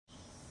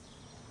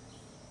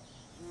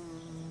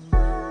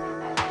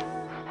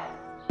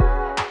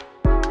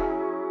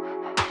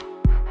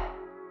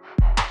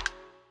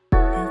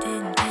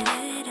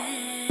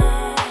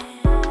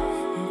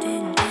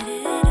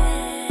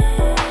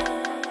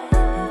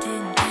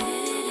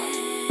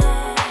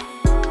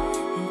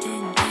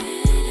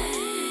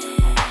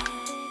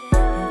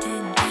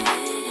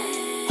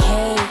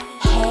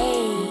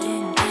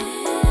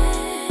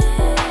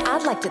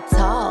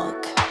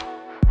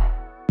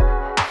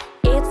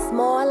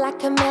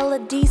like a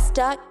melody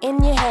stuck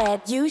in your head.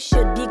 You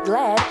should be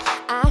glad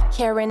I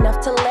care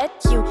enough to let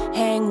you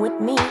hang with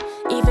me,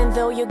 even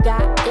though you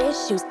got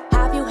issues.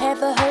 Have you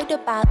ever heard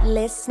about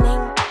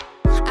listening?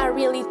 I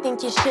really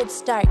think you should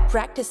start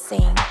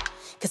practicing.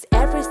 Cause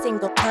every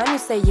single time you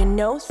say you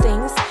know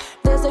things,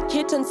 there's a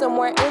kitten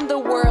somewhere in the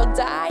world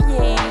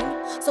dying.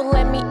 So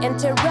let me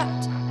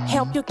interrupt,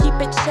 help you keep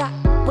it shut.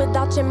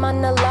 Without your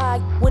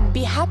monologue, would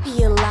be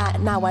happy a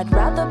lot. Now I'd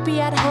rather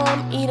be at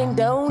home eating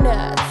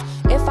donuts.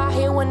 If I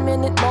hear 1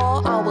 minute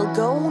more, I will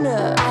go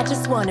nuts. I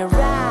just wanna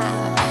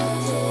rap.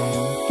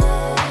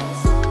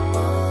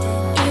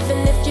 Even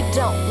if you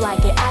don't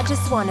like it, I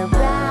just wanna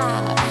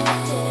rap.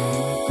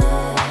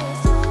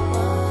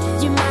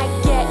 You might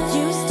get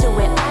used to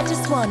it, I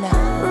just wanna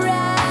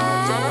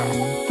rap.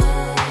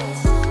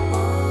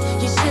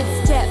 You should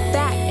step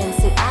back and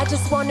sit, I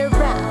just wanna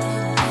rap.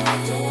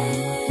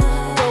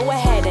 Go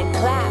ahead and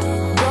clap,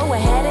 go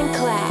ahead and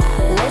clap.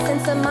 Listen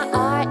to my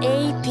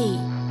R.A.P.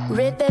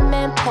 Rhythm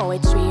and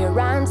poetry,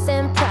 rhymes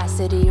and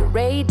prosody,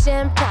 rage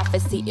and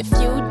prophecy. If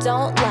you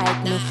don't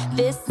like me,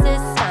 this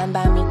is fine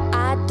by me.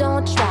 I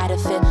don't try to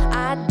fit,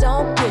 I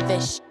don't give a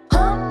sh.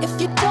 Huh?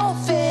 If you don't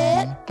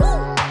fit,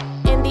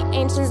 and the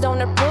ancients don't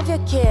approve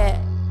your kid.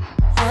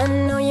 I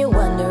know you're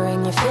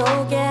wondering if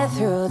you'll get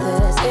through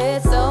this.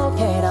 It's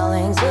okay,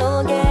 darlings,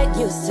 we'll get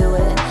used to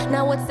it.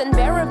 Now it's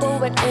unbearable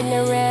with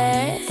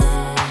ignorance.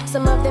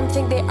 Some of them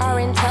think they are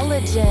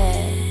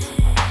intelligent.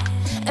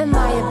 Am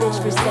I a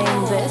bitch for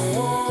saying this?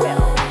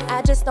 Well,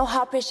 I just know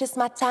how precious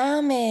my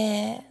time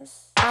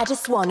is. I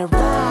just wanna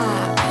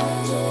rap.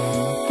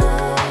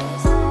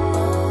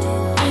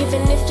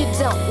 Even if you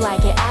don't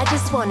like it, I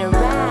just wanna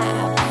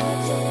rap.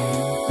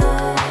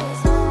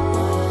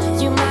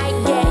 You might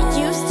get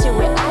used to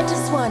it, I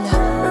just wanna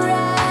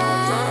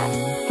rap.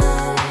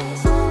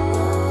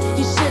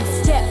 You should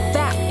step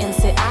back and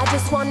say, I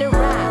just wanna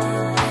rap.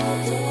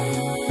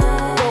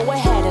 Go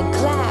ahead and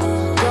clap,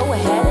 go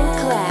ahead and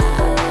clap.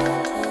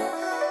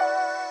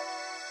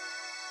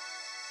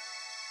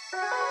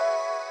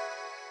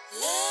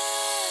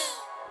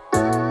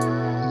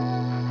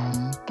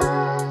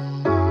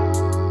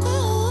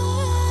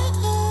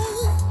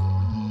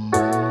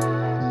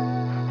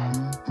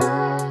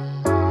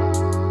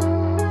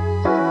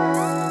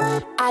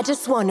 I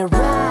just wanna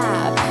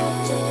rap.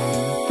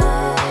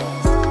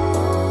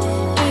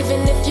 Even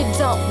if you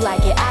don't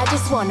like it, I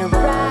just wanna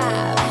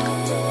rap.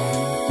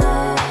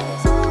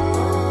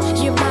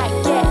 You might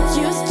get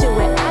used to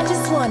it, I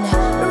just wanna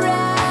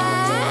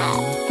rap.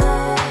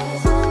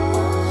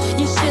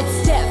 You should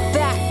step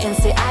back and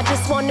say, I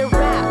just wanna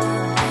rap.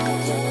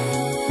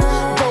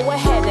 Go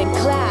ahead and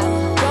clap,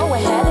 go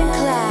ahead and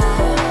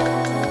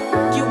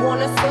clap. You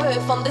wanna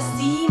surf on the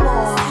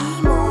Seamour.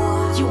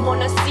 You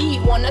wanna see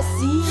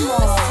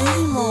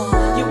more.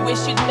 You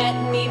wish you'd met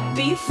me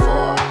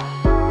before.